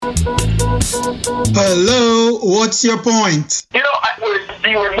Hello, what's your point? You know, I would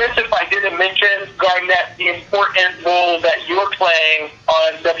be remiss if I didn't mention, Garnett, the important role that you're playing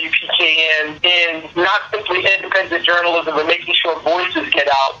on WPKN in not simply independent journalism, but making sure voices get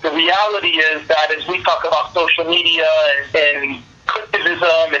out. The reality is that as we talk about social media and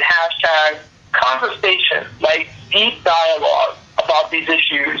criticism and hashtags, conversation, like deep dialogue about these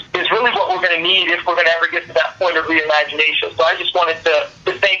issues is really what we're going to need if we're going to ever get to that point of reimagination. So I just wanted to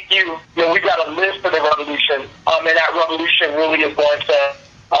thank you. You know, we've got to live for the revolution, and that revolution really is going to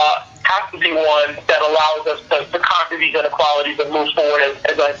have to be one that allows us to conquer these inequalities and move forward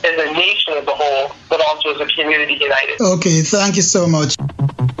as a nation as a whole, but also as a community united. Okay, thank you so much.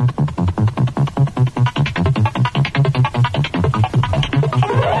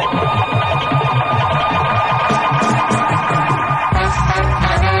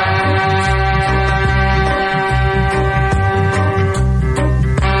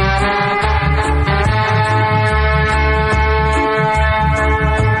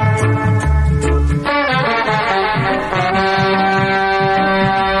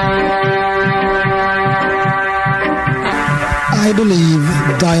 I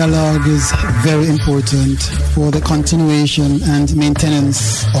believe dialogue is very important for the continuation and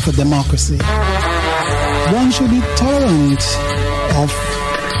maintenance of a democracy. One should be tolerant of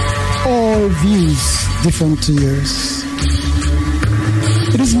all views different to yours.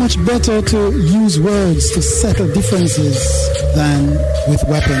 It is much better to use words to settle differences than with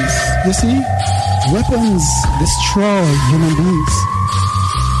weapons. You see, weapons destroy human beings.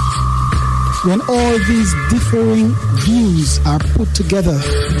 When all these differing views are put together,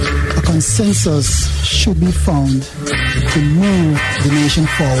 a consensus should be found to move the nation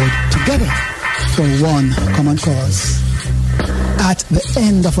forward together for one common cause. At the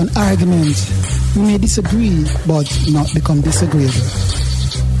end of an argument, we may disagree, but not become disagreeable.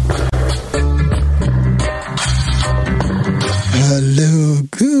 Hello,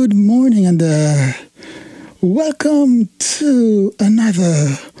 good morning, and welcome to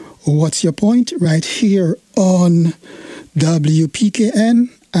another What's Your Point? Right here on WPKN.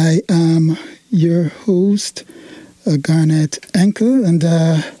 I am your host, Garnett Enkel, and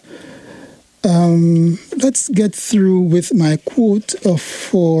let's get through with my quote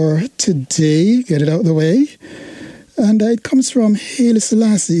for today, get it out of the way. And it comes from Haile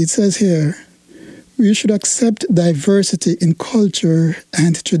Selassie. It says here, we should accept diversity in culture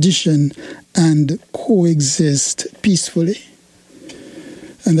and tradition and coexist peacefully.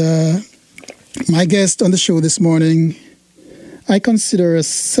 And my guest on the show this morning, I consider a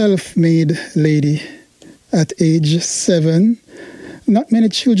self-made lady at age 7. Not many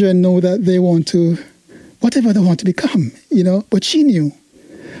children know that they want to, whatever they want to become, but she knew.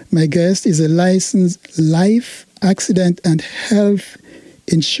 My guest is a licensed life, accident, and health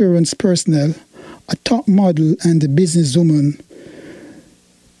insurance personnel, a top model and a businesswoman.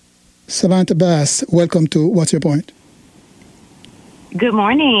 Samantha Bass, welcome to What's Your Point? Good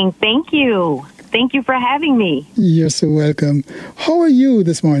morning. Thank you. Thank you for having me. You're so welcome. How are you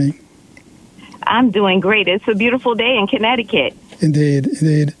this morning? I'm doing great. It's a beautiful day in Connecticut. Indeed,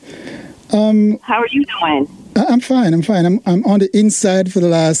 indeed. How are you doing? I'm fine. I'm on the inside for the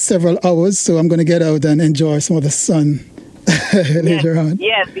last several hours, so I'm going to get out and enjoy some of the sun later on.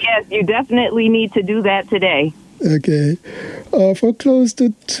 Yes. You definitely need to do that today. Okay. For close to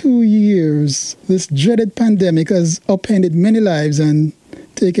 2 years, this dreaded pandemic has upended many lives and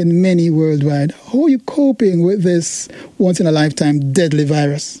taken many worldwide. How are you coping with this once-in-a-lifetime deadly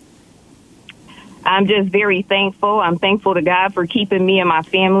virus? I'm just very thankful. I'm thankful to God for keeping me and my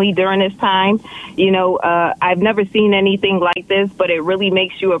family during this time. I've never seen anything like this, but it really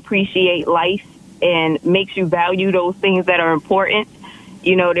makes you appreciate life and makes you value those things that are important.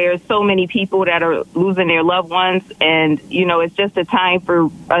 There's so many people that are losing their loved ones, and, it's just a time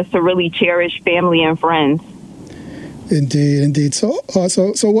for us to really cherish family and friends. Indeed. So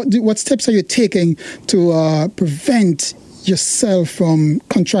what steps are you taking to prevent yourself from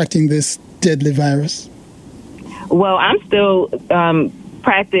contracting this deadly virus? Well, I'm still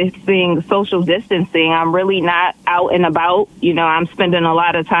practicing social distancing. I'm really not out and about. I'm spending a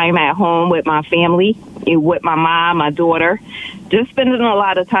lot of time at home with my family, with my mom, my daughter. Just spending a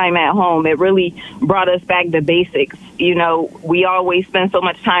lot of time at home. It really brought us back to basics. We always spend so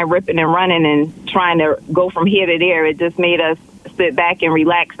much time ripping and running and trying to go from here to there. It just made us sit back and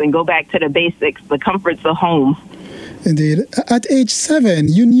relax and go back to the basics, the comforts of home. Indeed. At age 7,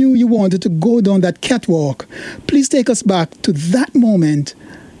 you knew you wanted to go down that catwalk. Please take us back to that moment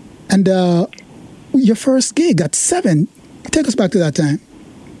and your first gig at 7. Take us back to that time.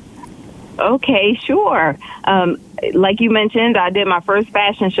 Okay, sure. like you mentioned, I did my first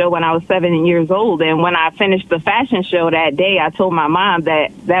fashion show when I was 7 years old. And when I finished the fashion show that day, I told my mom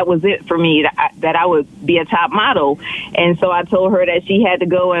that was it for me, that I would be a top model. And so I told her that she had to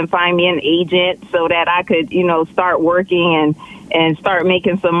go and find me an agent so that I could, start working and start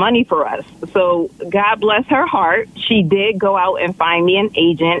making some money for us. So God bless her heart. She did go out and find me an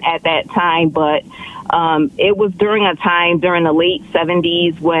agent at that time, but it was during a time during the late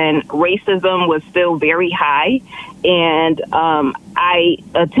 70s when racism was still very high. And I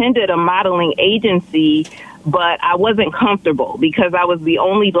attended a modeling agency, but I wasn't comfortable because I was the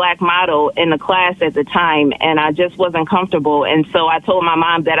only black model in the class at the time, and I just wasn't comfortable. And so I told my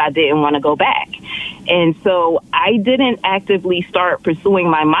mom that I didn't want to go back. And so I didn't actively start pursuing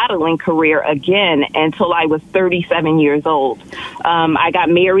my modeling career again until I was 37 years old. I got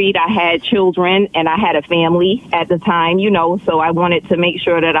married, I had children, and I had a family at the time, so I wanted to make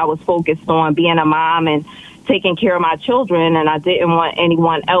sure that I was focused on being a mom and taking care of my children, and I didn't want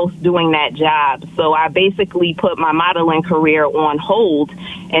anyone else doing that job. So I basically put my modeling career on hold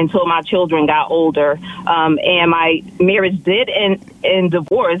until my children got older. And my marriage did end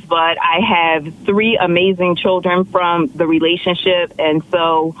divorce, but I have 3 amazing children from the relationship, and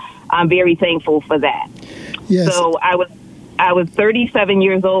so I'm very thankful for that. Yes. So I was 37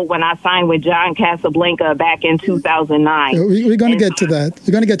 years old when I signed with John Casablanca back in 2009. We're going to get to that.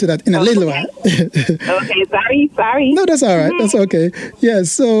 We're going to get to that in a little while. Okay, sorry. No, that's all right. That's okay. Yeah,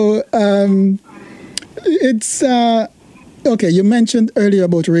 so it's... okay, you mentioned earlier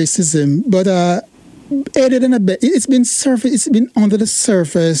about racism, but aided and abetted, it's been under the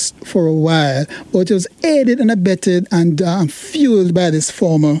surface for a while, but it was aided and abetted and fueled by this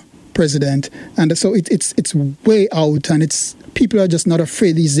former president, and so it's way out, and it's people are just not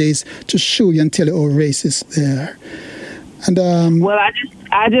afraid these days to show you and tell you how racist they are. And well,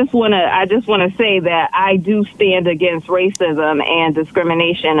 I just want to say that I do stand against racism and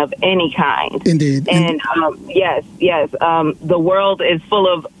discrimination of any kind. Indeed. And yes. The world is full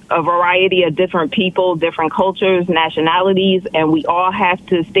of a variety of different people, different cultures, nationalities, and we all have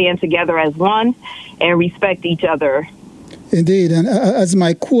to stand together as one and respect each other. Indeed, and as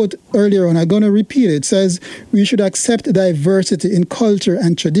my quote earlier on, I'm going to repeat it. It says, we should accept diversity in culture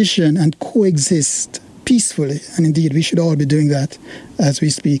and tradition and coexist peacefully. And indeed, we should all be doing that as we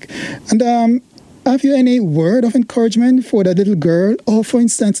speak. And have you any word of encouragement for that little girl, or for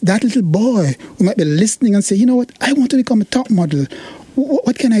instance, that little boy who might be listening and say, you know what, I want to become a top model.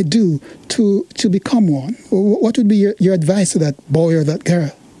 What can I do to become one? What would be your advice to that boy or that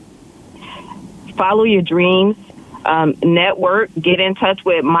girl? Follow your dreams. Network, get in touch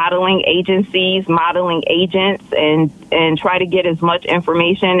with modeling agencies, modeling agents, and try to get as much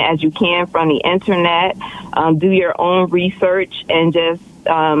information as you can from the internet. Do your own research and just,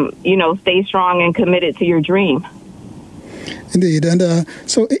 stay strong and committed to your dream. Indeed. And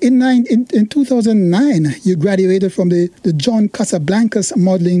so in 2009, you graduated from the John Casablancas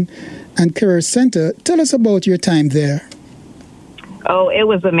Modeling and Career Center. Tell us about your time there. Oh, it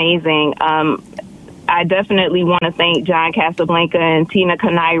was amazing. I definitely want to thank John Casablanca and Tina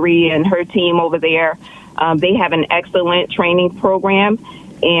Canary and her team over there. They have an excellent training program,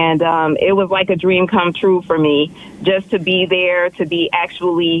 and it was like a dream come true for me just to be there, to be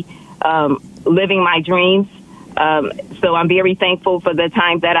actually living my dreams. So I'm very thankful for the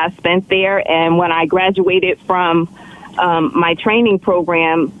time that I spent there. And when I graduated from my training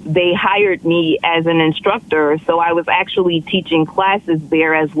program, they hired me as an instructor. So I was actually teaching classes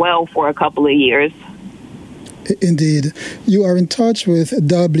there as well for a couple of years. Indeed. You are in touch with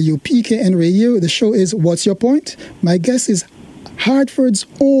WPKN Radio. The show is What's Your Point? My guest is Hartford's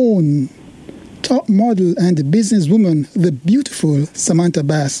own top model and businesswoman, the beautiful Samantha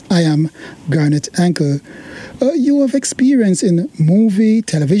Bass. I am Garnet Anker. You have experience in movie,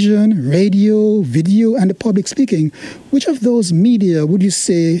 television, radio, video, and public speaking. Which of those media would you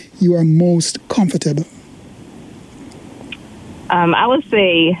say you are most comfortable? I would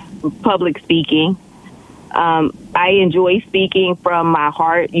say public speaking. I enjoy speaking from my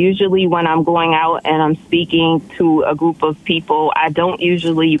heart. Usually when I'm going out and I'm speaking to a group of people, I don't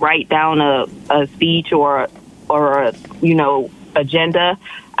usually write down a speech or agenda.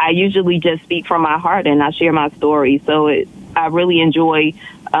 I usually just speak from my heart and I share my story. So I really enjoy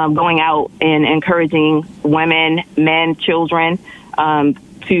going out and encouraging women, men, children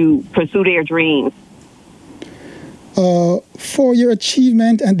to pursue their dreams. For your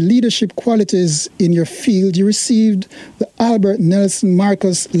achievement and leadership qualities in your field, you received the Albert Nelson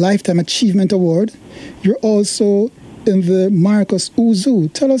Marcus Lifetime Achievement Award. You're also in the Marcus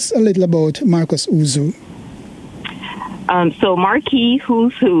Uzu. Tell us a little about Marcus Uzu. So Marquis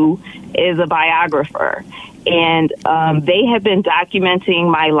Who's Who is a biographer, and they have been documenting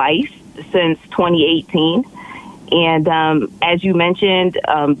my life since 2018. And as you mentioned,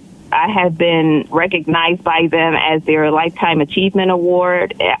 I have been recognized by them as their Lifetime Achievement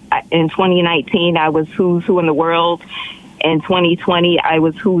Award. In 2019, I was Who's Who in the World. In 2020, I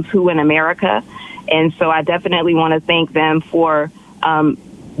was Who's Who in America. And so I definitely want to thank them for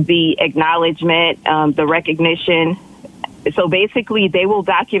the acknowledgement, the recognition. So basically, they will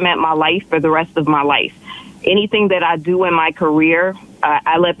document my life for the rest of my life. Anything that I do in my career,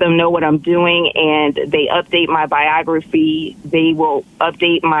 I let them know what I'm doing, and they update my biography. They will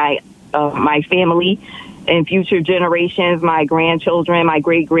update my family and future generations, my grandchildren, my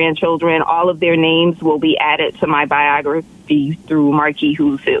great-grandchildren. All of their names will be added to my biography through Marquis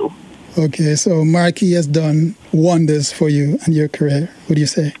Who's Who. Okay, so Marquis has done wonders for you and your career. What do you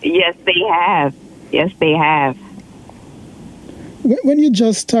say? Yes, they have. Yes, they have. When you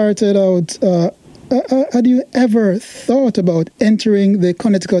just started out, had you ever thought about entering the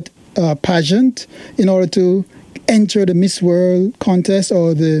Connecticut pageant in order to enter the Miss World contest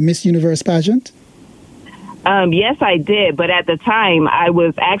or the Miss Universe pageant? Yes, I did. But at the time, I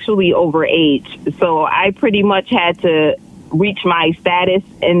was actually overage. So I pretty much had to reach my status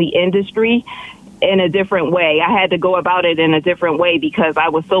in the industry in a different way. I had to go about it in a different way because I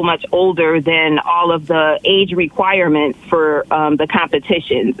was so much older than all of the age requirements for the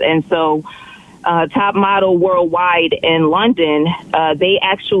competitions. And so Top Model Worldwide in London, they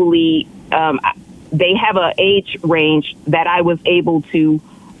actually they have an age range that I was able to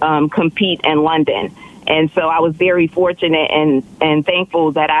compete in London. And so I was very fortunate and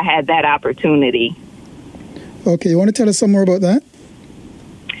thankful that I had that opportunity. Okay, you want to tell us some more about that?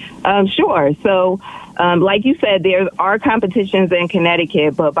 Sure. So, like you said, there are competitions in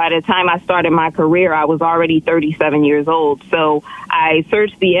Connecticut, but by the time I started my career, I was already 37 years old. So I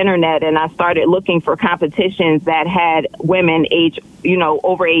searched the internet and I started looking for competitions that had women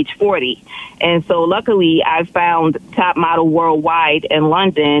over age 40. And so luckily I found Top Model Worldwide in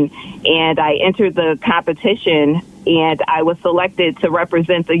London, and I entered the competition and I was selected to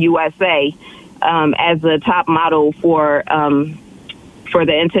represent the USA as the top model for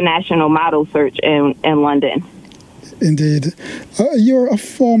the International Model Search in London. Indeed. You're a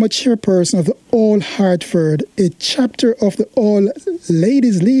former chairperson of the All Hartford, a chapter of the All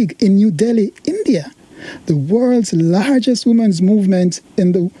Ladies League in New Delhi, India, the world's largest women's movement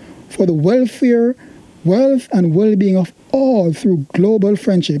for the welfare, wealth, and well-being of all through global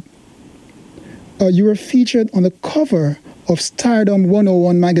friendship. You were featured on the cover of Stardom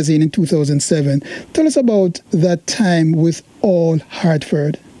 101 magazine in 2007. Tell us about that time with All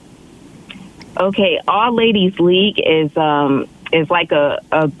Hartford. Okay, All Ladies League is like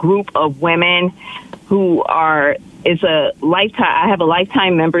a group of women who it's a lifetime. I have a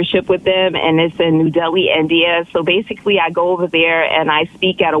lifetime membership with them, and it's in New Delhi, India. So basically, I go over there and I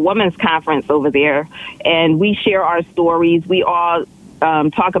speak at a women's conference over there, and we share our stories. We all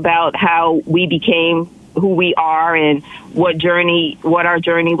talk about how we became who we are and what our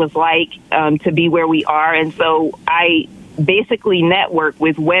journey was like to be where we are. And so I basically network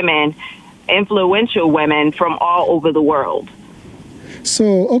with women, influential women from all over the world.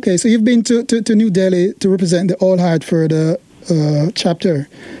 So you've been to New Delhi to represent the All Hartford chapter.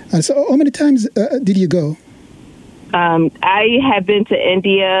 And so how many times did you go? I have been to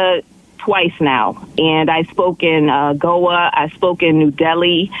India twice now, and I spoke in Goa, I spoke in New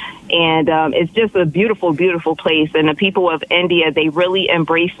Delhi, and it's just a beautiful, beautiful place. And the people of India, they really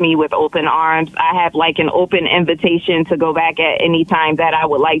embrace me with open arms. I have like an open invitation to go back at any time that I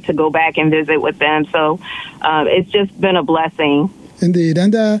would like to go back and visit with them. So it's just been a blessing. Indeed.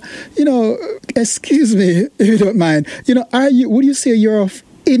 And, excuse me, if you don't mind, would you say you're of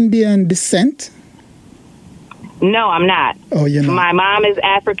Indian descent? No, I'm not. Oh, you're not. My mom is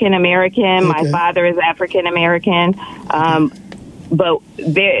African American. Okay. My father is African American. But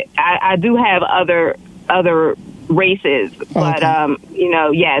I do have other races. But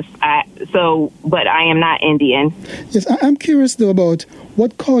yes. But I am not Indian. Yes, I'm curious though about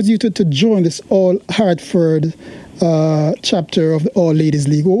what caused you to join this All Hartford chapter of the All Ladies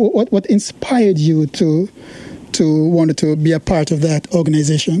League. What inspired you to want to be a part of that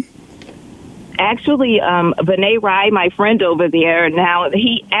organization? Actually, Vinay Rai, my friend over there, now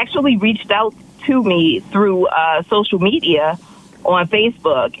he actually reached out to me through social media on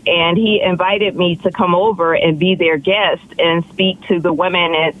Facebook, and he invited me to come over and be their guest and speak to the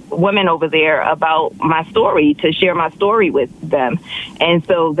women over there about my story, to share my story with them. And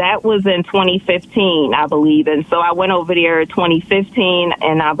so that was in 2015, I believe. And so I went over there 2015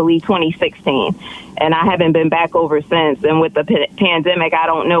 and I believe 2016. And I haven't been back over since. And with the pandemic, I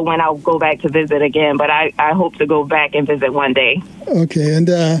don't know when I'll go back to visit again, but I hope to go back and visit one day. Okay. And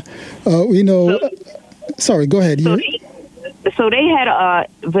we know... sorry, go ahead. So they had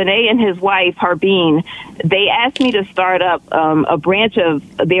Vinay and his wife, Harbeen. They asked me to start up a branch of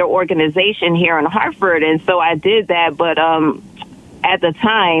their organization here in Hartford. And so I did that. But at the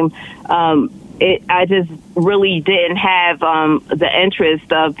time, I just really didn't have the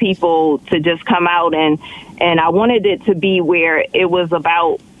interest of people to just come out. And I wanted it to be where it was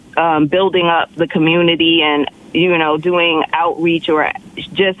about building up the community and, doing outreach or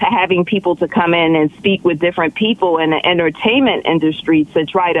just having people to come in and speak with different people in the entertainment industry to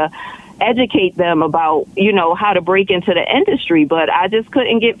try to educate them about, how to break into the industry. But I just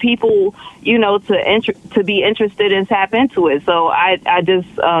couldn't get people, to be interested and tap into it. So I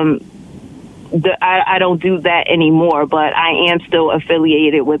don't do that anymore, but I am still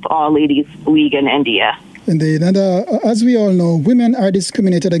affiliated with All Ladies League in India. Indeed. And as we all know, women are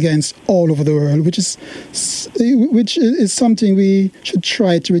discriminated against all over the world, which is something we should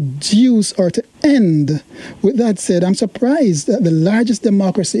try to reduce or to end. With that said, I'm surprised that the largest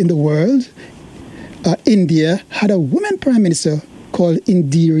democracy in the world, India, had a woman prime minister called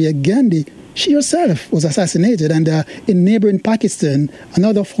Indira Gandhi. She herself was assassinated, and in neighboring Pakistan,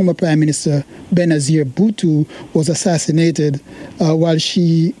 another former Prime Minister, Benazir Bhutto, was assassinated while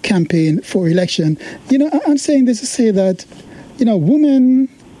she campaigned for election. I'm saying this to say that, women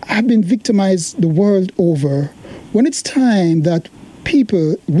have been victimized the world over. When it's time that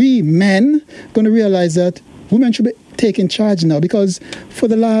people, we men, going to realize that women should be taking charge now, because for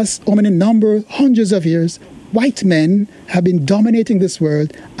the last hundreds of years, white men have been dominating this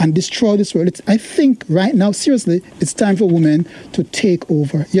world and destroy this world. I think right now, seriously, it's time for women to take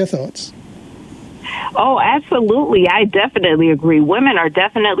over. Your thoughts? Oh, absolutely. I definitely agree. Women are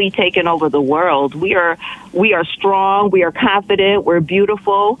definitely taking over the world. We are strong. We are confident. We're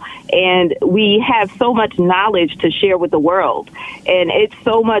beautiful. And we have so much knowledge to share with the world. And it's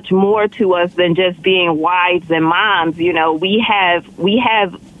so much more to us than just being wives and moms. We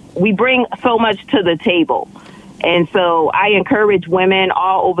bring so much to the table. And so I encourage women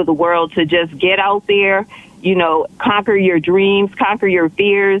all over the world to just get out there, conquer your dreams, conquer your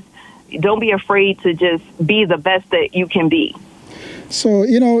fears. Don't be afraid to just be the best that you can be. So,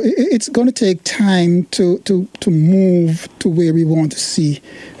 it's going to take time to move to where we want to see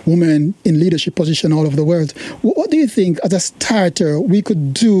women in leadership position all over the world. What do you think as a starter we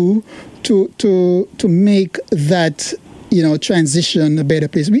could do to make that transition a better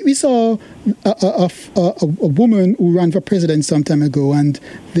place? We saw a woman who ran for president some time ago, and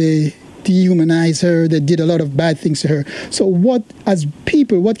they dehumanized her. They did a lot of bad things to her. So what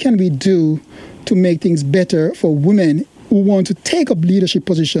can we do to make things better for women who want to take up leadership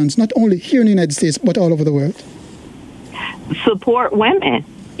positions, not only here in the United States, but all over the world? Support women.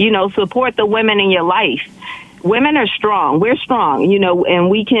 Support the women in your life. Women are strong. We're strong, and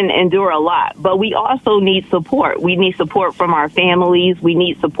we can endure a lot. But we also need support. We need support from our families. We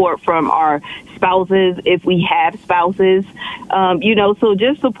need support from our spouses if we have spouses. So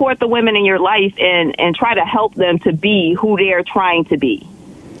just support the women in your life and try to help them to be who they're trying to be.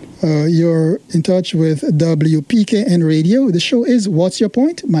 You're in touch with WPKN Radio. The show is What's Your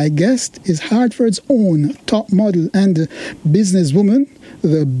Point? My guest is Hartford's own top model and businesswoman,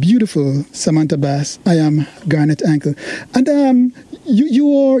 the beautiful Samantha Bass. I am Garnet Ankle. And you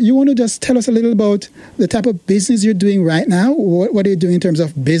want to just tell us a little about the type of business you're doing right now? What are you doing in terms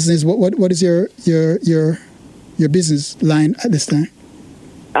of business? What is your business line at this time?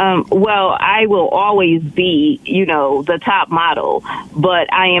 Well, I will always be, the top model,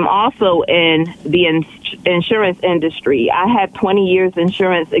 but I am also in the insurance industry. I have 20 years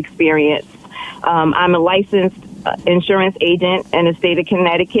insurance experience. I'm a licensed insurance agent in the state of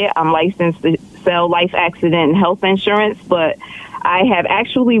Connecticut. I'm licensed to sell life accident and health insurance, but I have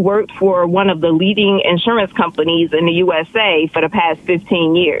actually worked for one of the leading insurance companies in the USA for the past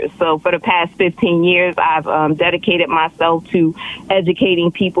 15 years. So for the past 15 years, I've dedicated myself to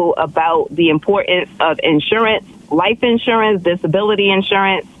educating people about the importance of insurance. Life insurance, disability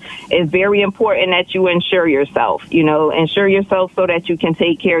insurance is very important that you insure yourself. Insure yourself so that you can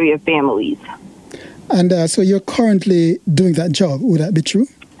take care of your families. And so you're currently doing that job. Would that be true?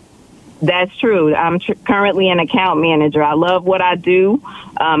 That's true. I'm currently an account manager. I love what I do.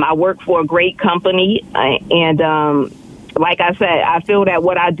 I work for a great company, and like I said, I feel that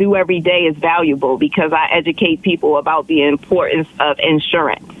what I do every day is valuable because I educate people about the importance of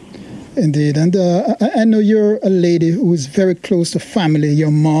insurance. Indeed. And I know you're a lady who is very close to family. Your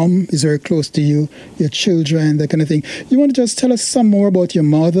mom is very close to you, your children, that kind of thing. You want to just tell us some more about your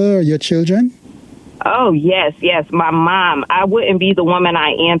mother or your children? Oh, yes. My mom. I wouldn't be the woman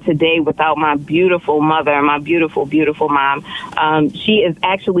I am today without my beautiful mother, my beautiful, beautiful mom. She is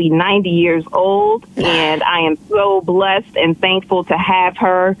actually 90 years old, and I am so blessed and thankful to have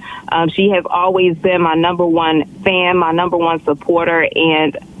her. She has always been my number one fan, my number one supporter,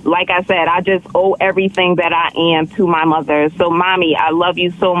 and like I said, I just owe everything that I am to my mother. So, Mommy, I love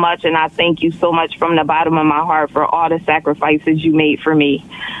you so much, and I thank you so much from the bottom of my heart for all the sacrifices you made for me.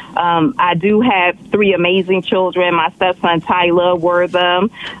 I do have 3 amazing children. My stepson, Tyler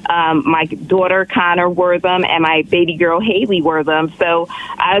Wortham, my daughter, Connor Wortham, and my baby girl, Haley Wortham. So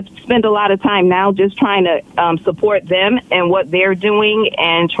I spend a lot of time now just trying to support them and what they're doing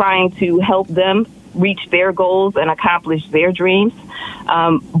and trying to help them reach their goals and accomplish their dreams.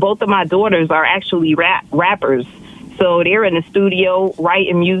 Both of my daughters are actually rappers. So they're in the studio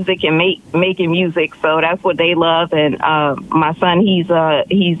writing music and making music. So that's what they love. And my son, he's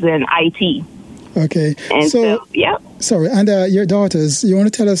in IT. Okay. And so yeah. Sorry. And your daughters, you want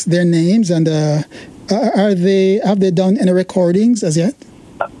to tell us their names? And have they done any recordings as yet?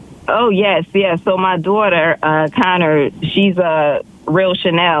 Oh, yes. So my daughter, Connor, she's a real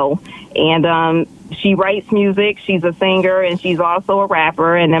Chanel. And she writes music. She's a singer, and she's also a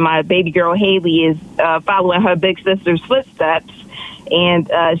rapper. And then my baby girl, Haley, is following her big sister's footsteps, and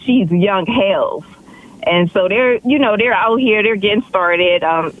she's Young Hales. And so they're out here, they're getting started.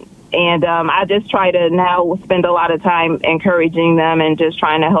 And I just try to now spend a lot of time encouraging them and just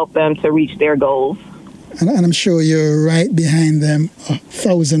trying to help them to reach their goals. And I'm sure you're right behind them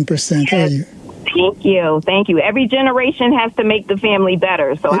 1,000%, are you? Thank you. Every generation has to make the family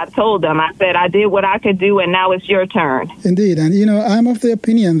better. So I told them, I said, I did what I could do, and now it's your turn. Indeed. And, I'm of the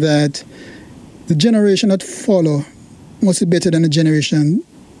opinion that the generation that follow must be better than the generation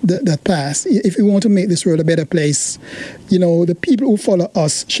that passed. If we want to make this world a better place, the people who follow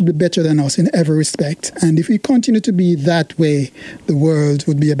us should be better than us in every respect. And if we continue to be that way, the world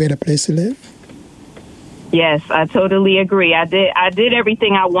would be a better place to live. Yes, I totally agree. I did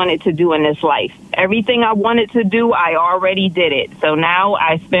everything I wanted to do in this life. Everything I wanted to do, I already did it. So now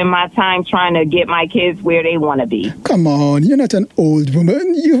I spend my time trying to get my kids where they want to be. Come on, you're not an old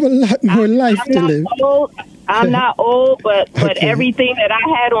woman. You have a lot more life to live. I'm not old, but Okay. everything that I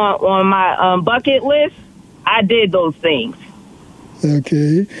had on my bucket list, I did those things.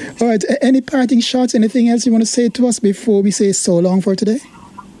 Okay. All right. Any parting shots? Anything else you want to say to us before we say so long for today?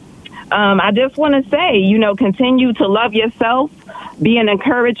 I just want to say, continue to love yourself, be an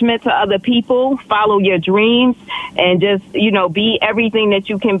encouragement to other people, follow your dreams, and just, be everything that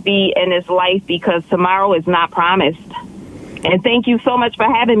you can be in this life because tomorrow is not promised. And thank you so much for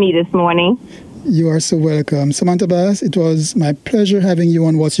having me this morning. You are so welcome. Samantha Bass, it was my pleasure having you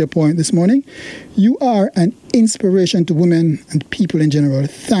on What's Your Point this morning. You are an inspiration to women and people in general.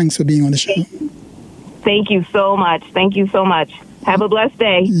 Thanks for being on the show. Thank you so much. Have a blessed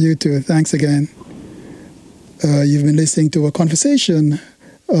day. You too. Thanks again. You've been listening to a conversation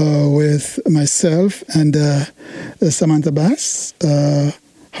with myself and Samantha Bass,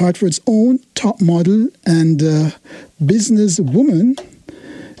 Hartford's own top model and business woman.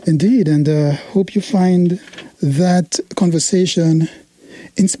 Indeed, and hope you find that conversation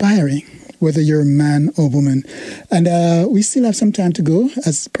inspiring, whether you're a man or woman. And we still have some time to go.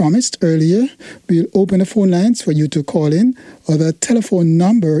 As promised earlier, we'll open the phone lines for you to call in. The telephone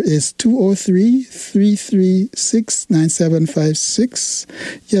number is 203-336-9756.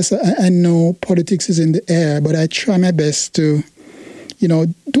 Yes, I know politics is in the air, but I try my best to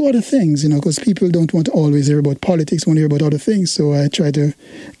do other things, because people don't want to always hear about politics, want to hear about other things. So I try to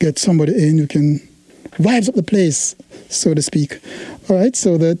get somebody in who can vibes up the place, so to speak. All right,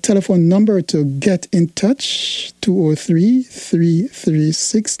 so the telephone number to get in touch,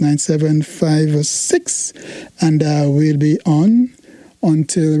 203-336-9756. And we'll be on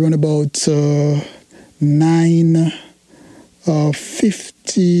until around about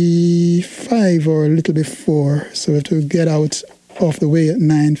 9:55 or a little before. So we have to get out of the way at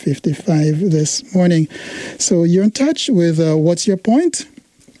 9:55 this morning. So you're in touch with What's Your Point?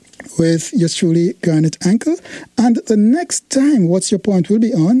 With yours truly, Garnet Ankle. And the next time What's Your Point will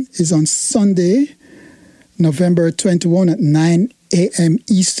be on is on Sunday, November 21 at 9 a.m.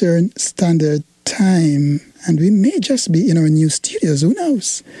 Eastern Standard Time. And we may just be in our new studios, who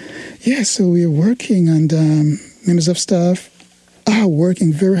knows? Yeah, so we're working and members of staff are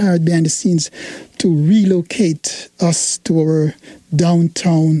working very hard behind the scenes to relocate us to our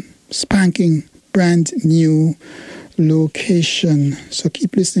downtown spanking brand new location. So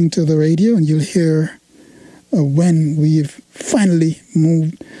keep listening to the radio and you'll hear when we've finally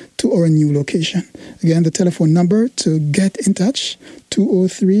moved to our new location. Again, the telephone number to get in touch,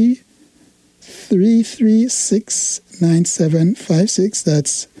 203-336-9756.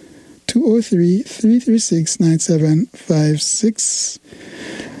 That's 203-336-9756.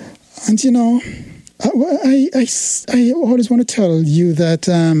 And, you know, I always want to tell you that,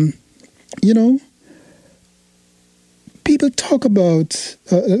 you know, people talk about,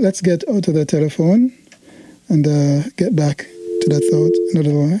 let's get out of the telephone and get back to that thought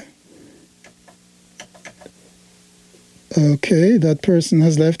another way. Okay, that person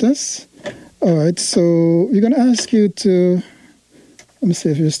has left us. All right, so we're going to ask you to, let me see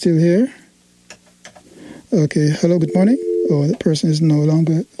if you're still here. Okay, hello, good morning. Oh, the person is no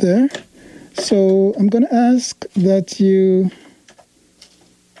longer there. So I'm going to ask that you,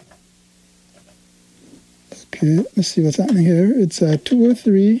 okay, let's see what's happening here. It's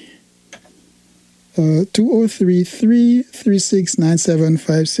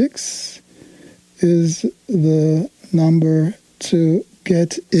 203-336-9756 is the number to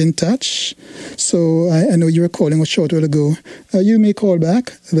get in touch. So I know you were calling a short while ago. You may call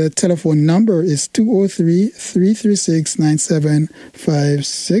back. The telephone number is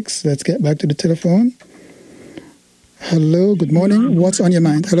 203-336-9756. Let's get back to the telephone. Hello, good morning. What's on your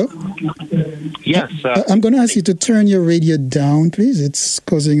mind? Hello? Yes. I'm going to ask you to turn your radio down, please. It's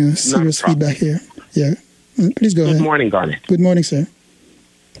causing a serious feedback here. Yeah. Please go ahead. Good morning, Garnet. Good morning, sir.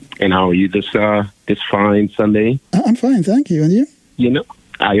 And how are you this fine Sunday? I'm fine, thank you. And you? You know,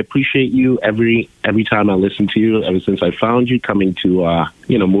 I appreciate you every time I listen to you, ever since I found you coming to,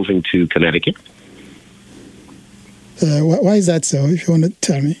 moving to Connecticut. Why is that so, if you want to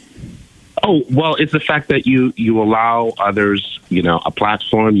tell me? Oh, well, it's the fact that you allow others, a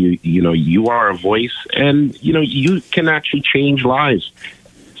platform. You are a voice, and, you can actually change lives.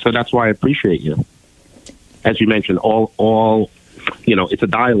 So that's why I appreciate you. As you mentioned, all it's a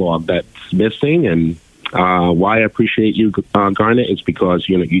dialogue that's missing, and why I appreciate you, Garnet, is because,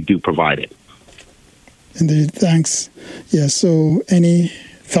 you do provide it. Indeed, thanks. Yeah, so any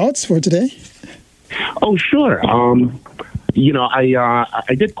thoughts for today? Oh, sure. I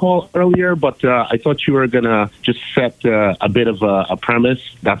did call earlier, but I thought you were going to just set a bit of a premise.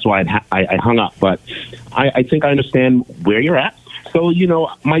 That's why I hung up. But I think I understand where you're at. So,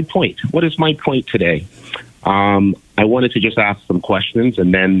 my point. What is my point today? I wanted to just ask some questions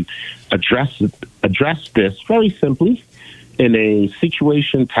and then address this very simply in a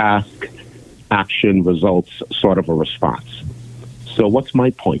situation, task, action, results sort of a response. So what's my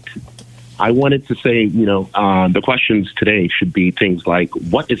point? I wanted to say, the questions today should be things like,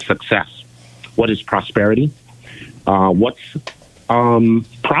 what is success? What is prosperity? What's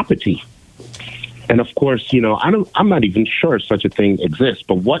property? And of course, I'm not even sure such a thing exists,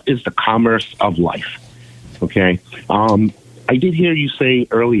 but what is the commerce of life? Okay. I did hear you say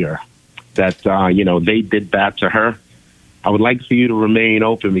earlier that, they did bad to her. I would like for you to remain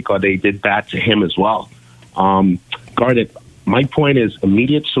open because they did bad to him as well. Garnet, my point is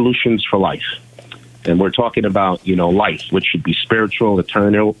immediate solutions for life. And we're talking about, life, which should be spiritual,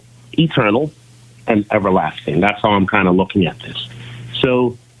 eternal, and everlasting. That's how I'm kind of looking at this.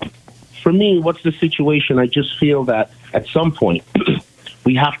 So for me, what's the situation? I just feel that at some point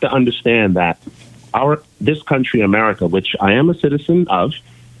we have to understand that this country, America, which I am a citizen of,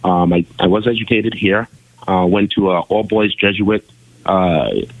 I was educated here, went to an all-boys Jesuit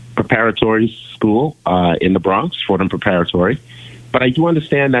preparatory school in the Bronx, Fordham Preparatory. But I do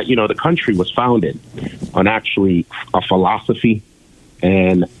understand that, the country was founded on actually a philosophy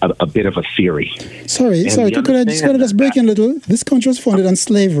and a bit of a theory. Sorry, could I just break in a little? This country was founded on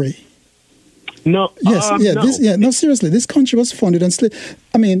slavery. No. No. Seriously, this country was founded on slavery.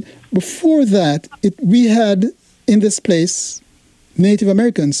 I mean, before that, we had in this place Native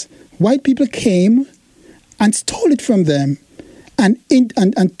Americans. White people came and stole it from them, and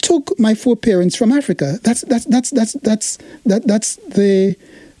took my foreparents from Africa. That's the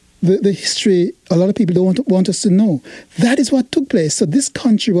history. A lot of people don't want us to know. That is what took place. So this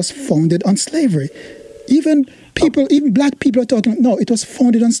country was founded on slavery. Even black people are talking. No, it was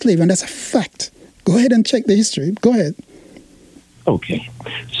founded on slavery, and that's a fact. Go ahead and check the history. Go ahead. Okay,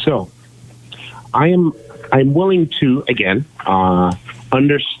 so I'm willing to again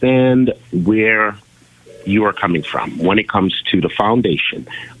understand where you are coming from when it comes to the foundation.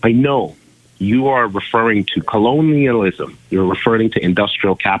 I know you are referring to colonialism. You're referring to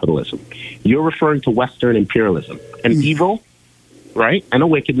industrial capitalism. You're referring to Western imperialism, an evil, right, and a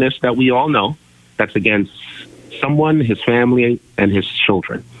wickedness that we all know that's against someone, his family, and his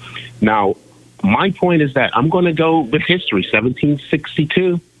children. Now, my point is that I'm going to go with history,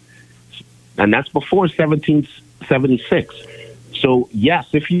 1762, and that's before 1776. So, yes,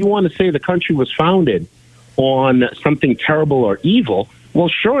 if you want to say the country was founded on something terrible or evil, well,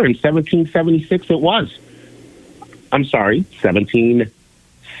 sure, in 1776 it was. I'm sorry,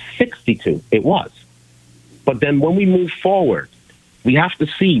 1762 it was. But then when we move forward, we have to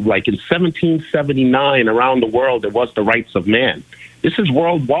see, like in 1779, around the world, there was the rights of man. This is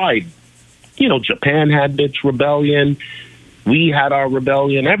worldwide. You know, Japan had its rebellion. We had our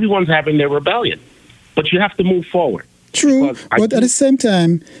rebellion. Everyone's having their rebellion. But you have to move forward. True, but at the same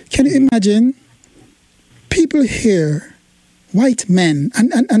time, can you imagine people here, white men,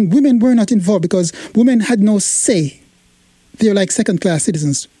 and women were not involved because women had no say. They're like second-class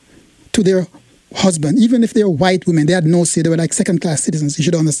citizens to their husband. Even if they're white women, they had no say. They were like second-class citizens. You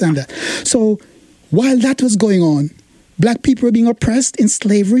should understand that. So while that was going on, black people were being oppressed in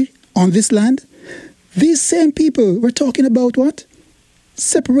slavery on this land. These same people were talking about what?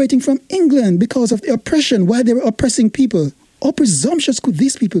 Separating from England because of the oppression, why they were oppressing people. How presumptuous could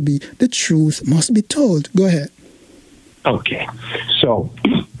these people be? The truth must be told. Go ahead. Okay. So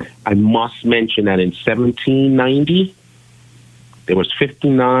I must mention that in 1790, there was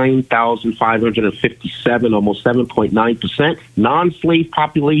 59,557, almost 7.9% non-slave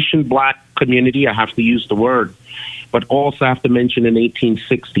population, black community. I have to use the word. But also have to mention in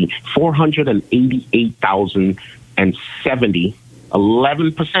 1860, 488,070,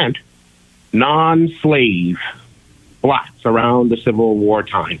 11% non-slave blacks around the Civil War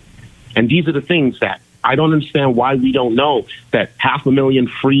time. And these are the things that I don't understand why we don't know that 500,000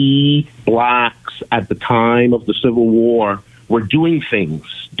 free blacks at the time of the Civil War were doing things,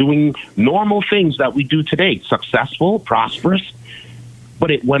 doing normal things that we do today, successful, prosperous.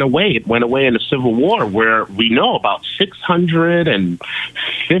 But it went away. It went away in the Civil War, where we know about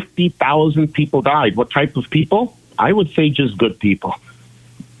 650,000 people died. What type of people? I would say just good people.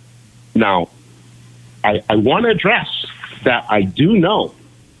 Now, I want to address that I do know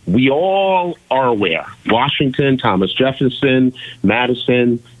we all are aware. Washington, Thomas Jefferson,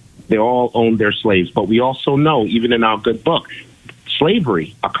 Madison, they all owned their slaves. But we also know, even in our good book,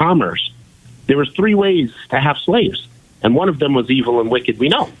 slavery, a commerce, there was 3 ways to have slaves. And one of them was evil and wicked, we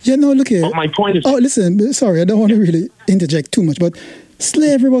know. Yeah, no, look here. But my point is... Oh, listen, sorry, I don't want to really interject too much, but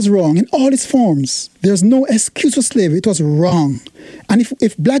slavery was wrong in all its forms. There's no excuse for slavery. It was wrong. And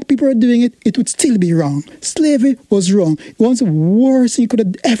if black people are doing it, it would still be wrong. Slavery was wrong. One of the worst thing you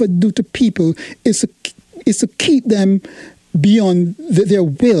could ever do to people is to keep them beyond their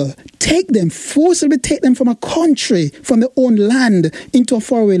will. Forcibly take them from a country, from their own land, into a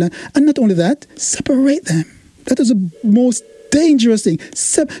faraway land. And not only that, separate them. That is the most dangerous thing.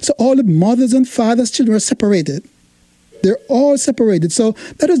 So all the mothers and fathers, children are separated. They're all separated. So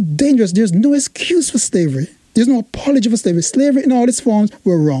that is dangerous. There's no excuse for slavery. There's no apology for slavery. Slavery in all its forms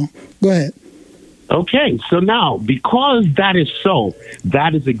were wrong. Go ahead. Okay, so now, because that is so,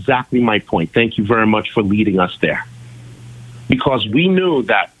 that is exactly my point. Thank you very much for leading us there. Because we knew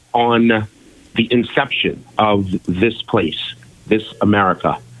that on the inception of this place, this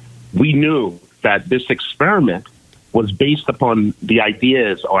America, we knew that this experiment was based upon the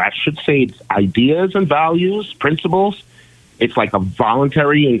ideas, or I should say it's ideas and values, principles. It's like a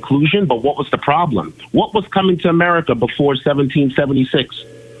voluntary inclusion, but what was the problem? What was coming to America before 1776?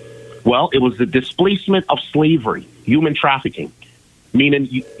 Well, it was the displacement of slavery, human trafficking, meaning,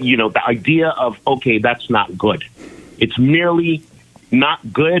 you know, the idea of, okay, that's not good. It's merely not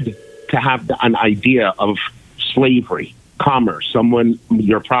good to have an idea of slavery, commerce, someone,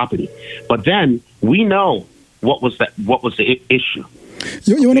 your property. But then we know what was the issue.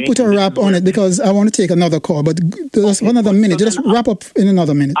 You want to put a wrap on it because I want to take another call, but just another minute. Just wrap up in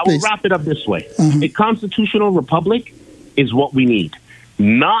another minute, please. I will wrap it up this way. A constitutional republic is what we need,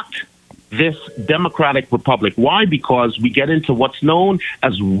 not this democratic republic. Why? Because we get into what's known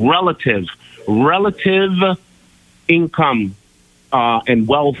as relative income and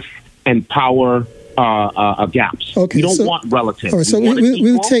wealth and power gaps. Okay, we don't want relative. All right, so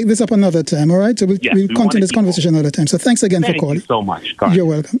we'll take this up another time, all right? So we'll continue this conversation another time. So thanks again for calling. Thank you so much, Carl. You're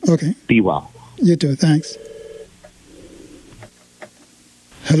welcome. Okay. Be well. You too. Thanks.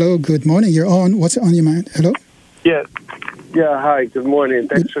 Hello, good morning. You're on. What's on your mind? Hello? Yeah, hi, good morning.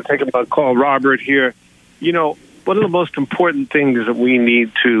 Thanks for taking my call. Robert here. You know, one of the most important things that we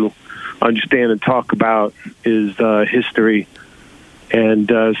need to understand and talk about is history. And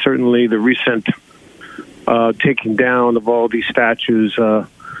certainly the recent taking down of all these statues,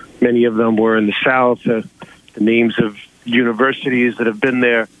 many of them were in the South, the names of universities that have been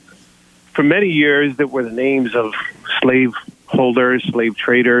there for many years, that were the names of slave holders, slave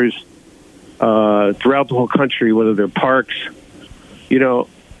traders throughout the whole country, whether they're parks.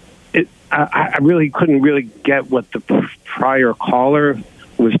 I really couldn't really get what the prior caller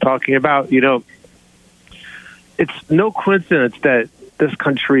was talking about. It's no coincidence that this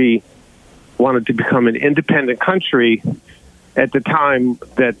country wanted to become an independent country at the time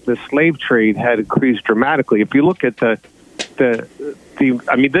that the slave trade had increased dramatically. If you look at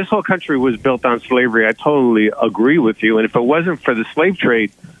this whole country was built on slavery. I totally agree with you. And if it wasn't for the slave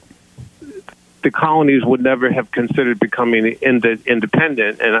trade, the colonies would never have considered becoming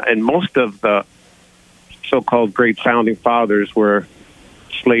independent. And most of the so-called great founding fathers were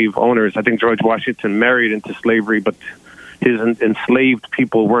slave owners. I think George Washington married into slavery, but his enslaved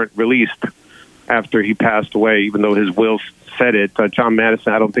people weren't released after he passed away, even though his will said it. John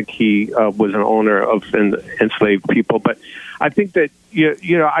Madison, I don't think he was an owner of enslaved people. But I think that,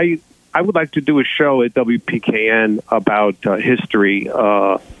 I would like to do a show at WPKN about history,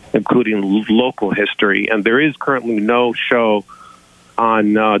 including local history. And there is currently no show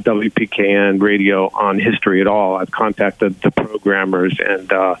on WPKN radio on history at all. I've contacted the programmers,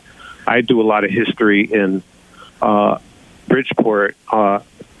 and I do a lot of history in Bridgeport,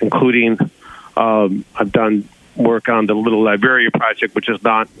 including I've done work on the Little Liberia Project, which is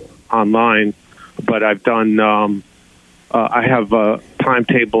not online, but I've done I have a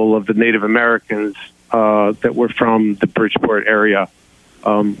timetable of the Native Americans that were from the Bridgeport area,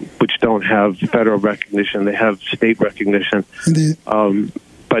 which don't have federal recognition. They have state recognition.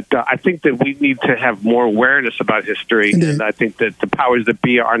 But I think that we need to have more awareness about history, and I think that the powers that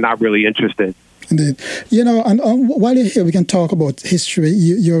be are not really interested. Indeed. And while you're here, we can talk about history.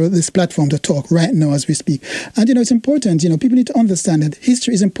 You're this platform to talk right now as we speak. And, it's important, people need to understand that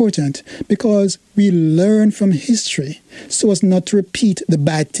history is important because we learn from history so as not to repeat the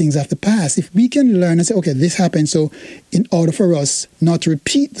bad things of the past. If we can learn and say, okay, this happened, so in order for us not to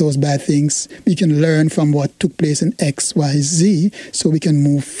repeat those bad things, we can learn from what took place in X, Y, Z, so we can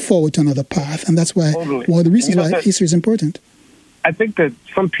move forward to another path. And that's why one of the reasons why history is important. I think that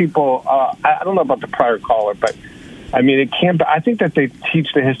some people, I don't know about the prior caller, but it can't. I think that they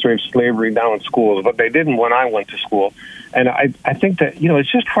teach the history of slavery now in schools, but they didn't when I went to school. And I think that,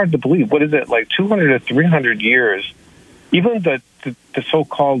 it's just hard to believe. What is it, like 200 to 300 years? Even the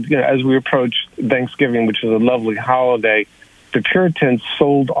so-called, as we approach Thanksgiving, which is a lovely holiday, the Puritans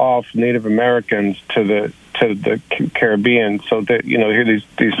sold off Native Americans to the Caribbean. So that, here these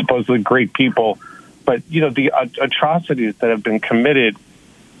supposedly great people. But, the atrocities that have been committed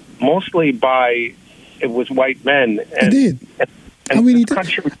mostly it was white men. Indeed. And we need to,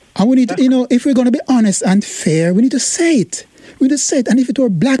 if we're going to be honest and fair, we need to say it. We need to say it. And if it were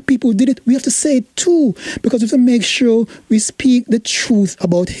black people who did it, we have to say it too. Because we have to make sure we speak the truth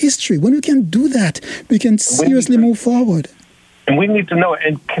about history. When we can do that, we can seriously move forward. And we need to know.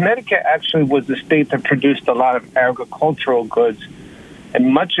 And Connecticut actually was the state that produced a lot of agricultural goods.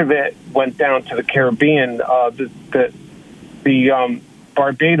 And much of it went down to the Caribbean.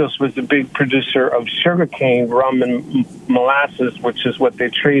 Barbados was the big producer of sugarcane, rum, and molasses, which is what they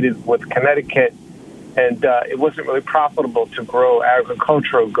traded with Connecticut. And it wasn't really profitable to grow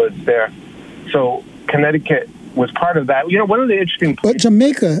agricultural goods there. So Connecticut was part of that. One of the interesting points. But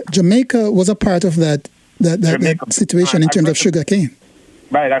Jamaica was a part of that situation in terms of sugarcane.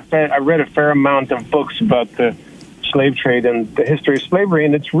 Right. I read a fair amount of books about the slave trade and the history of slavery,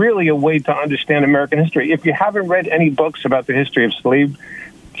 and it's really a way to understand American history. If you haven't read any books about the history of slave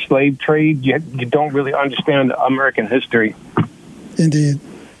trade, you don't really understand American history. Indeed.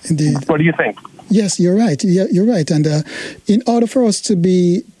 What do you think? Yes, you're right. You're right. And in order for us to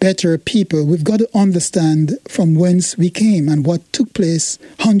be better people, we've got to understand from whence we came and what took place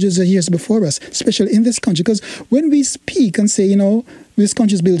hundreds of years before us, especially in this country. Because when we speak and say, this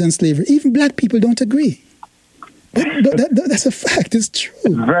country is built on slavery, even black people don't agree. That's a fact. It's true.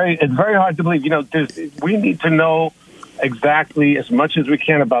 It's very hard to believe. We need to know exactly as much as we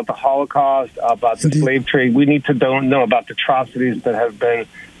can about the Holocaust, about the slave trade. We need to know about the atrocities that have been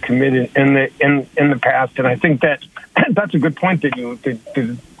committed in the past. And I think that that's a good point that you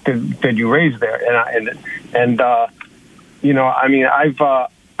raised there.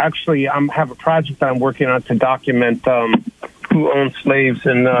 I've have a project that I'm working on to document who owned slaves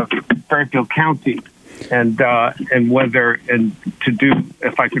in Fairfield County. And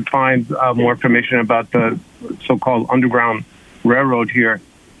if I could find more information about the so-called Underground Railroad here,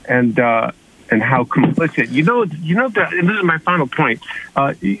 and how complicit. And this is my final point.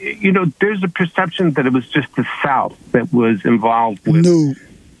 There's a perception that it was just the South that was involved with. No.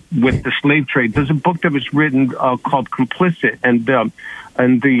 with the slave trade. There's a book that was written called Complicit, and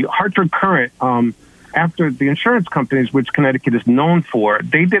the Hartford Courant, after the insurance companies, which Connecticut is known for,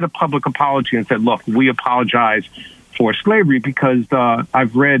 they did a public apology and said, look, we apologize for slavery because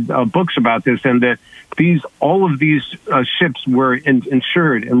I've read books about this, and that all of these ships were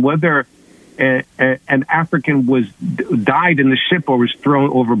insured, and whether an African died in the ship or was thrown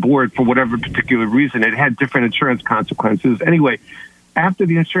overboard for whatever particular reason, it had different insurance consequences. Anyway, after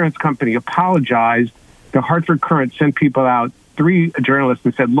the insurance company apologized, the Hartford Courant sent people out, 3 journalists,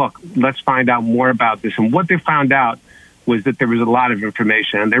 and said, look, let's find out more about this. And what they found out was that there was a lot of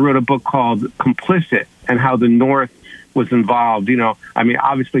information. And they wrote a book called Complicit, and how the North was involved.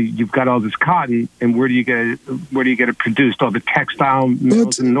 Obviously you've got all this cotton, and where do you get it produced? All the textile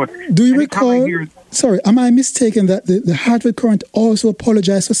mills in the North. Do you recall? Sorry, am I mistaken that the Hartford Courant also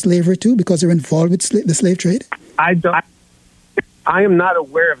apologized for slavery too, because they're involved with the slave trade? I am not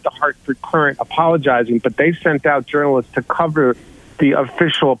aware of the Hartford Courant apologizing, but they sent out journalists to cover the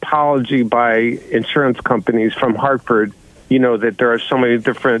official apology by insurance companies from Hartford. That there are so many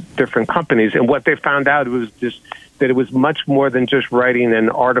different companies, and what they found out was just that it was much more than just writing an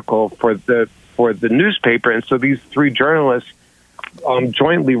article for the newspaper. And so these 3 journalists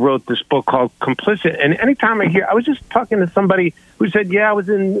jointly wrote this book called Complicit. And anytime I was just talking to somebody who said, yeah, I was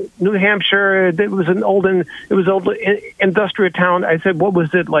in New Hampshire. It was an old industrial town. I said, what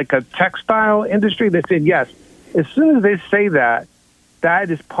was it, like a textile industry? They said, yes. As soon as they say that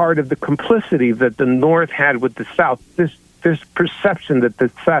is part of the complicity that the North had with the South. This perception that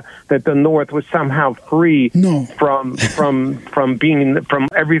the North was somehow free from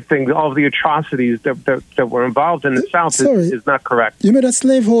everything, all of the atrocities that were involved in the South is not correct. You know that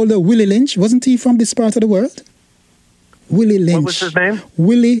slaveholder Willie Lynch? Wasn't he from this part of the world? Willie Lynch. What was his name?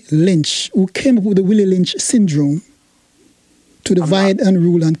 Willie Lynch, who came up with the Willie Lynch syndrome to divide and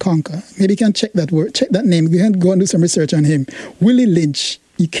rule and conquer. Maybe you can check that name. You can go and do some research on him. Willie Lynch.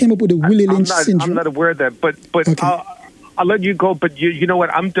 He came up with the Willie Lynch syndrome. I'm not aware of that, but okay. I'll let you go, but you know what?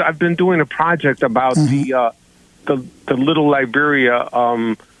 I've been doing a project about the Little Liberia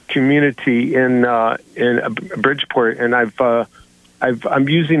community in Bridgeport, and I'm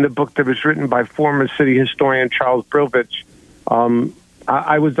using the book that was written by former city historian Charles Brilvich.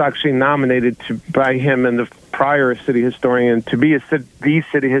 I was actually nominated by him and the prior city historian to be the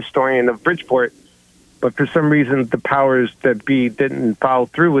city historian of Bridgeport, but for some reason the powers that be didn't follow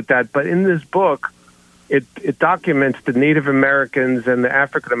through with that. But in this book, it documents the Native Americans and the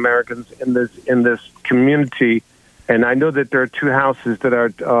African Americans in this community, and I know that there are 2 houses that are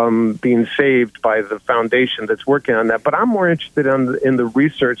being saved by the foundation that's working on that. But I'm more interested in the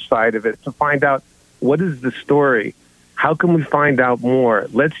research side of it to find out what is the story. How can we find out more?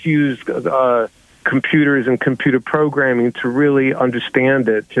 Let's use computers and computer programming to really understand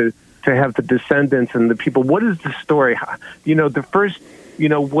it, to have the descendants and the people. What is the story? The first.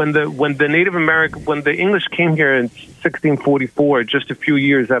 When the English came here in 1644, just a few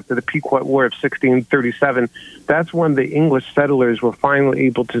years after the Pequot War of 1637, that's when the English settlers were finally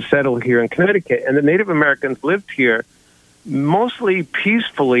able to settle here in Connecticut. And the Native Americans lived here mostly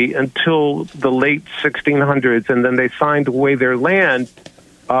peacefully until the late 1600s, and then they signed away their land.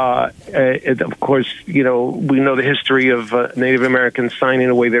 Of course, we know the history of Native Americans signing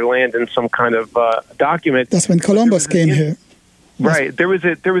away their land in some kind of document. That's when Columbus came here. Right. There was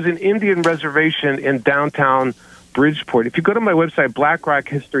an Indian reservation in downtown Bridgeport. If you go to my website,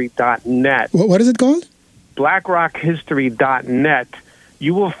 blackrockhistory.net. What is it called? blackrockhistory.net.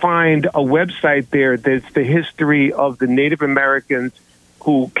 You will find a website there that's the history of the Native Americans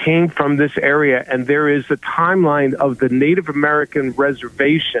who came from this area. And there is a timeline of the Native American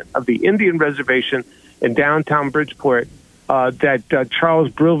reservation, of the Indian reservation in downtown Bridgeport that Charles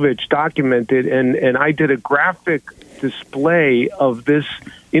Brilvich documented. And I did a graphic display of this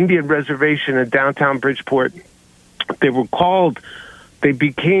Indian reservation in downtown Bridgeport. They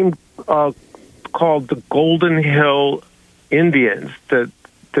became called the Golden Hill Indians, the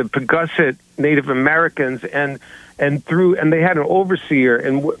Pigusset Native Americans, and they had an overseer,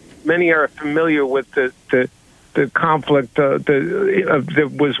 and many are familiar with the conflict that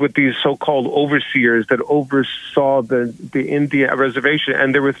was with these so-called overseers that oversaw the Indian reservation.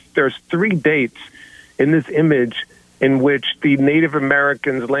 And there's 3 dates in this image in which the Native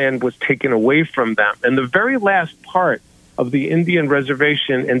Americans' land was taken away from them. And the very last part of the Indian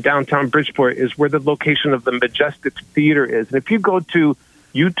reservation in downtown Bridgeport is where the location of the Majestic Theater is. And if you go to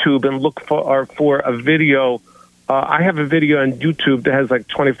YouTube and look for a video, I have a video on YouTube that has like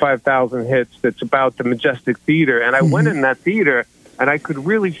 25,000 hits that's about the Majestic Theater. And I went in that theater, and I could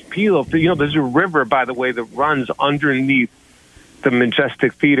really feel, there's a river, by the way, that runs underneath the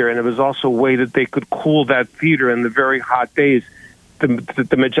Majestic Theater, and it was also a way that they could cool that theater in the very hot days.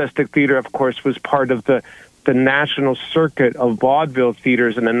 The Majestic Theater, of course, was part of the national circuit of vaudeville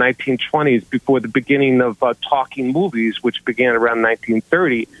theaters in the 1920s before the beginning of talking movies, which began around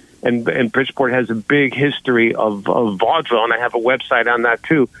 1930. And Bridgeport has a big history of vaudeville, and I have a website on that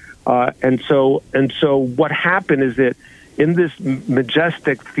too. And so what happened is that in this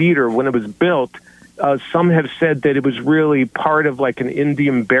Majestic Theater, when it was built, some have said that it was really part of like an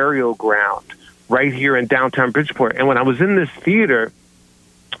Indian burial ground right here in downtown Bridgeport. And when I was in this theater,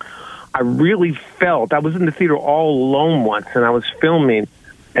 I really felt, I was in the theater all alone once, and I was filming,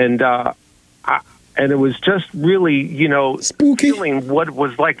 and it was just really, spooky. Feeling what it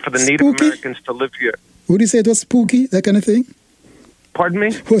was like for the Native Americans to live here. Would you say it was spooky, that kind of thing? Pardon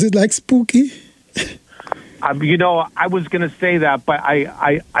me? Was it like spooky? I was going to say that, but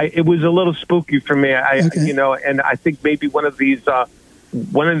it was a little spooky for me. Okay. And I think maybe one of these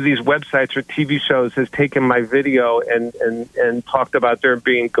websites or TV shows has taken my video and talked about there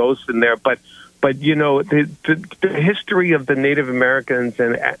being ghosts in there. But the history of the Native Americans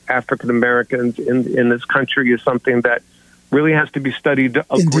and African Americans in this country is something that really has to be studied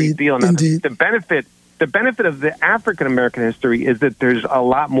great deal. Now, the benefit of the African American history is that there's a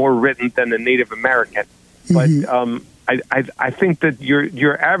lot more written than the Native American. But I think that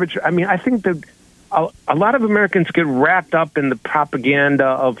your average. I mean, I think that a lot of Americans get wrapped up in the propaganda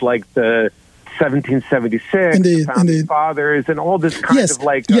of like the 1776, the Founding Fathers, and all this kind of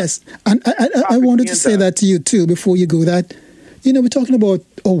like. Yes, and I wanted to say that to you too before you go. That we're talking about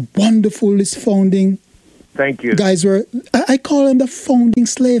how wonderful this founding. Thank you. Guys were, I call them the founding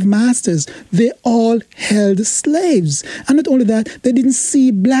slave masters. They all held slaves. And not only that, they didn't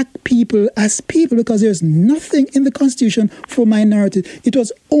see black people as people because there's nothing in the Constitution for minority. It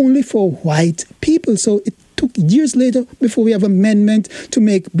was only for white people. So it took years later before we have amendment to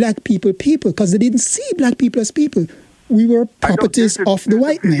make black people people because they didn't see black people as people. We were properties of the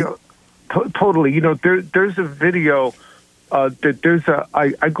white man. Totally. There's a video.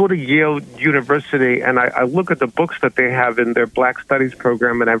 I go to Yale University and I look at the books that they have in their Black Studies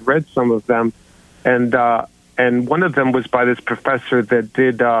program, and I've read some of them, and one of them was by this professor that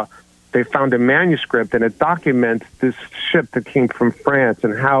did. They found a manuscript and it documents this ship that came from France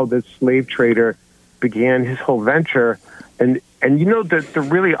and how this slave trader began his whole venture, and the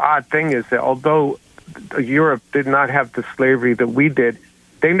really odd thing is that although Europe did not have the slavery that we did,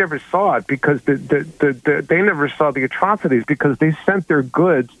 they never saw it because they never saw the atrocities because they sent their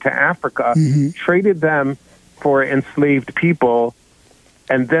goods to Africa, traded them for enslaved people,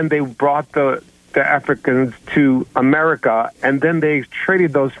 and then they brought the Africans to America, and then they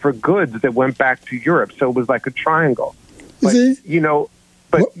traded those for goods that went back to Europe. So it was like a triangle. But,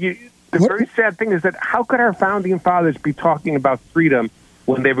 the very sad thing is that how could our founding fathers be talking about freedom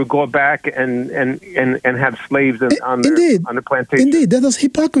when they would go back and have slaves on the plantation? Indeed, that was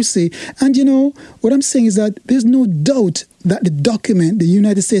hypocrisy. And what I'm saying is that there's no doubt that the document, the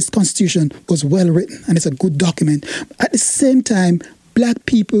United States Constitution, was well written and it's a good document. At the same time, black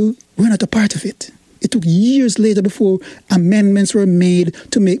people were not a part of it. It took years later before amendments were made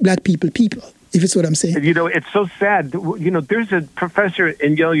to make black people people, if it's what I'm saying. It's so sad. There's a professor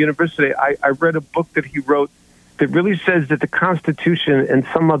in Yale University. I read a book that he wrote that really says that the Constitution and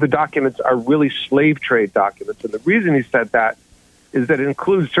some other documents are really slave trade documents. And the reason he said that is that it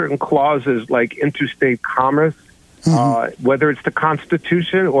includes certain clauses like interstate commerce, whether it's the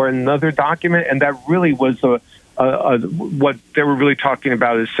Constitution or another document. And that really was what they were really talking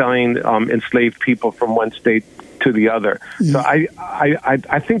about is selling enslaved people from one state to the other. Yeah. So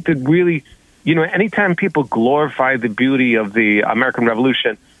I think that really, anytime people glorify the beauty of the American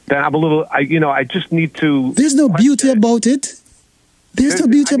Revolution, then I'm a little, I just need to. There's no beauty about it. There's no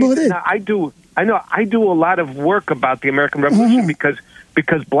beauty about it. I do a lot of work about the American Revolution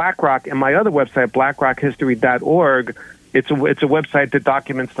because BlackRock and my other website, BlackRockHistory.org, it's a website that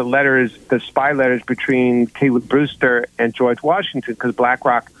documents the spy letters between Caleb Brewster and George Washington, because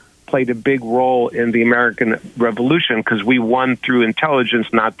BlackRock played a big role in the American Revolution because we won through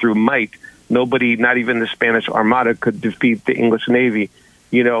intelligence, not through might. Nobody, not even the Spanish Armada, could defeat the English Navy.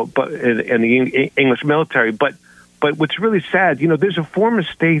 But and the English military. But what's really sad, there's a former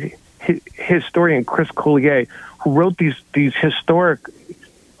state historian, Chris Collier, who wrote these historic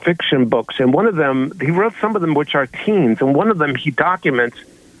fiction books, and one of them, he wrote some of them which are teens, and one of them he documents,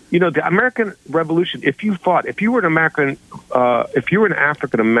 the American Revolution. If you were an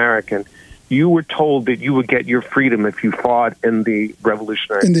African American, you were told that you would get your freedom if you fought in the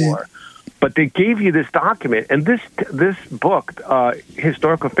Revolutionary War. But they gave you this document, and this book,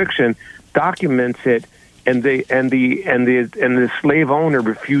 historical fiction, documents it the slave owner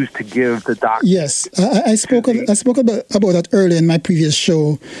refused to give the doctor. Yes, I spoke about that earlier in my previous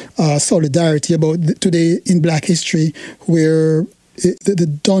show, Solidarity, about today in Black history, where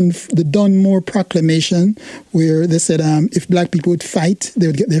the Dunmore Proclamation, where they said if Black people would fight, they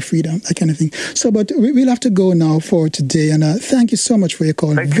would get their freedom, that kind of thing. So, but we'll have to go now for today. And thank you so much for your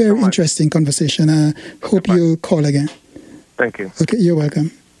call. Very interesting conversation. Hope you'll call again. Thank you. Okay, you're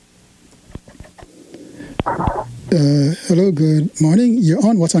welcome. Hello, good morning. You're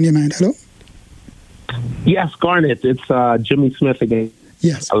on. What's on your mind? Hello? Yes, Garnet. It's Jimmy Smith again.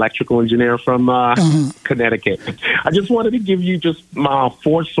 Yes. Electrical engineer from Connecticut. I just wanted to give you just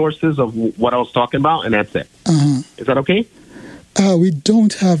 4 sources of what I was talking about, and that's it. Is that okay? We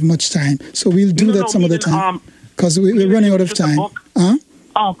don't have much time, so we'll do that some other time because we're running out of time.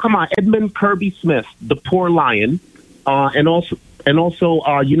 Oh, come on. Edmund Kirby Smith, The Poor Lion, and also,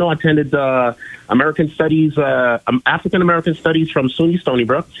 I attended American Studies, African American Studies from SUNY Stony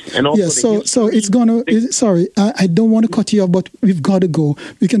Brook, and also. Yes, so it's gonna. Sorry, I don't want to cut you off, but we've got to go.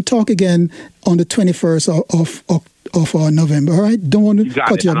 We can talk again on the 21st of November. All right, don't want to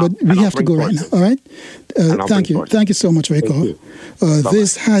cut you off, but we have to go right now. All right. Thank you so much for your call.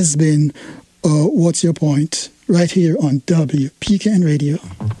 This has been What's Your Point right here on WPKN Radio.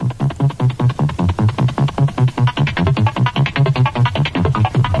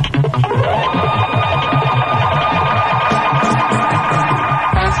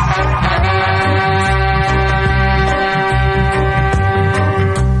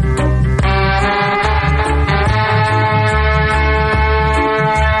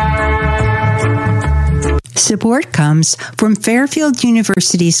 Support comes from Fairfield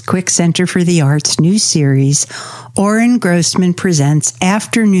University's Quick Center for the Arts new series, Oren Grossman Presents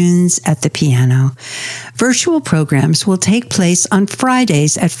Afternoons at the Piano. Virtual programs will take place on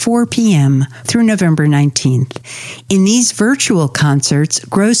Fridays at 4 p.m. through November 19th. In these virtual concerts,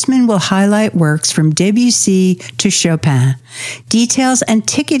 Grossman will highlight works from Debussy to Chopin. Details and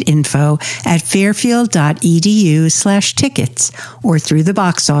ticket info at fairfield.edu/tickets or through the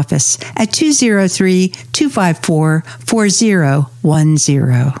box office at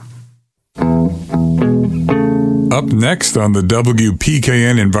 203-254-4010. Up next on the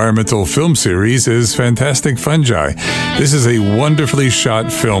WPKN Environmental Film Series is Fantastic Fungi. This is a wonderfully shot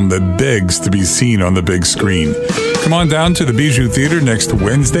film that begs to be seen on the big screen. Come on down to the Bijou Theater next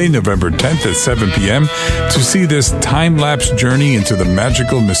Wednesday, November 10th at 7 p.m. to see this time-lapse journey into the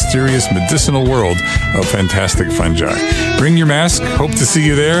magical, mysterious, medicinal world of fantastic fungi. Bring your mask. Hope to see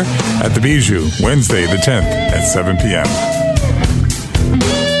you there at the Bijou, Wednesday the 10th at 7 p.m.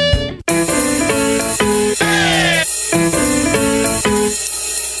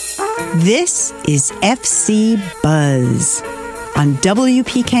 This is FC Buzz on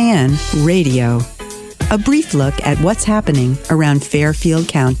WPKN Radio. A brief look at what's happening around Fairfield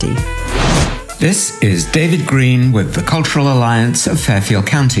County. This is David Green with the Cultural Alliance of Fairfield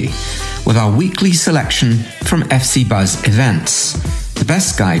County with our weekly selection from FC Buzz events, the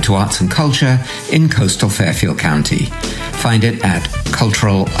best guide to arts and culture in coastal Fairfield County. Find it at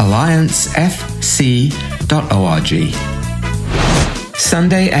culturalalliancefc.org.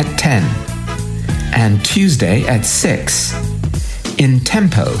 Sunday at 10 and Tuesday at 6. In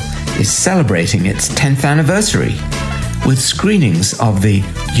Tempo is celebrating its 10th anniversary with screenings of the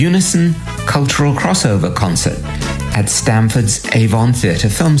Unison Cultural Crossover Concert at Stamford's Avon Theatre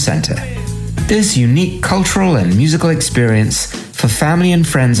Film Centre. This unique cultural and musical experience for family and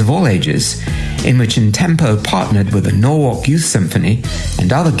friends of all ages, in which In Tempo partnered with the Norwalk Youth Symphony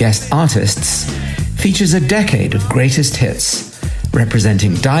and other guest artists, features a decade of greatest hits,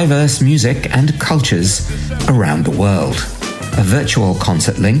 representing diverse music and cultures around the world. A virtual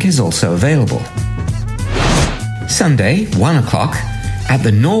concert link is also available. Sunday, 1 o'clock, at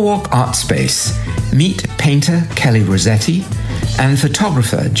the Norwalk Art Space, meet painter Kelly Rossetti and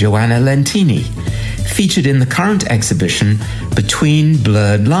photographer Joanna Lentini, featured in the current exhibition Between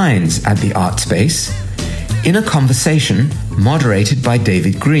Blurred Lines at the Art Space, in a conversation moderated by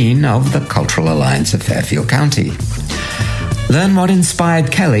David Green of the Cultural Alliance of Fairfield County. Learn what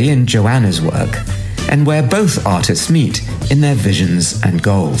inspired Kelly and Joanna's work and where both artists meet in their visions and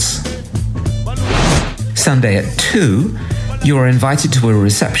goals. Sunday at 2, you are invited to a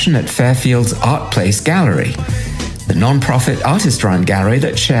reception at Fairfield's Art Place Gallery, the non-profit artist-run gallery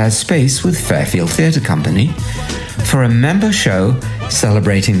that shares space with Fairfield Theatre Company, for a member show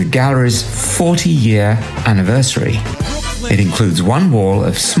celebrating the gallery's 40-year anniversary. It includes one wall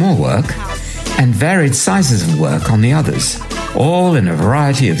of small work and varied sizes of work on the others, all in a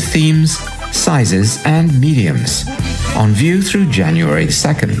variety of themes, sizes, and mediums, on view through January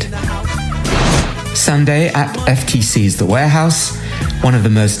 2nd. Sunday at FTC's The Warehouse, one of the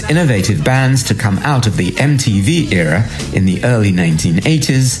most innovative bands to come out of the MTV era in the early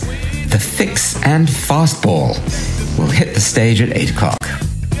 1980s, The Fix and Fastball, will hit the stage at 8 o'clock.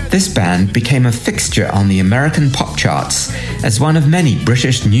 This band became a fixture on the American pop charts as one of many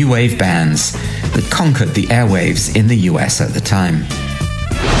British new wave bands that conquered the airwaves in the US at the time.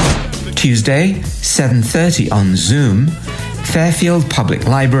 Tuesday, 7:30 on Zoom, Fairfield Public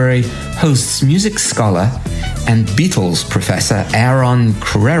Library hosts music scholar and Beatles professor Aaron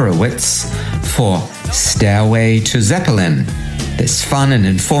Krerowitz for Stairway to Zeppelin. This fun and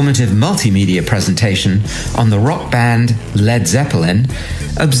informative multimedia presentation on the rock band Led Zeppelin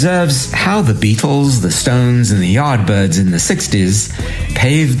observes how the Beatles, the Stones, and the Yardbirds in the 60s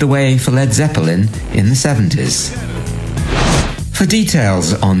paved the way for Led Zeppelin in the 70s. For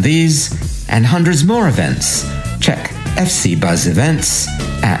details on these and hundreds more events, check FC Buzz events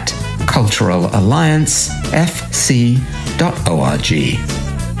at culturalalliancefc.org.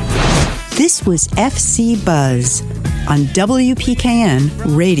 This was FC Buzz on WPKN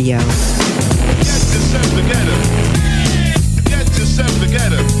Radio.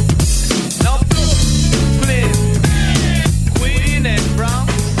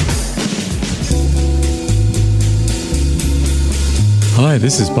 Hi,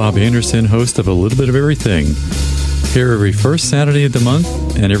 this is Bob Anderson, host of A Little Bit of Everything. Here every first Saturday of the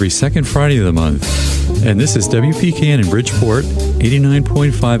month and every second Friday of the month. And this is WPKN in Bridgeport,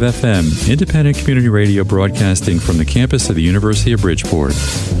 89.5 FM, independent community radio broadcasting from the campus of the University of Bridgeport.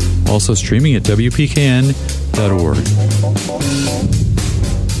 Also streaming at WPKN.org.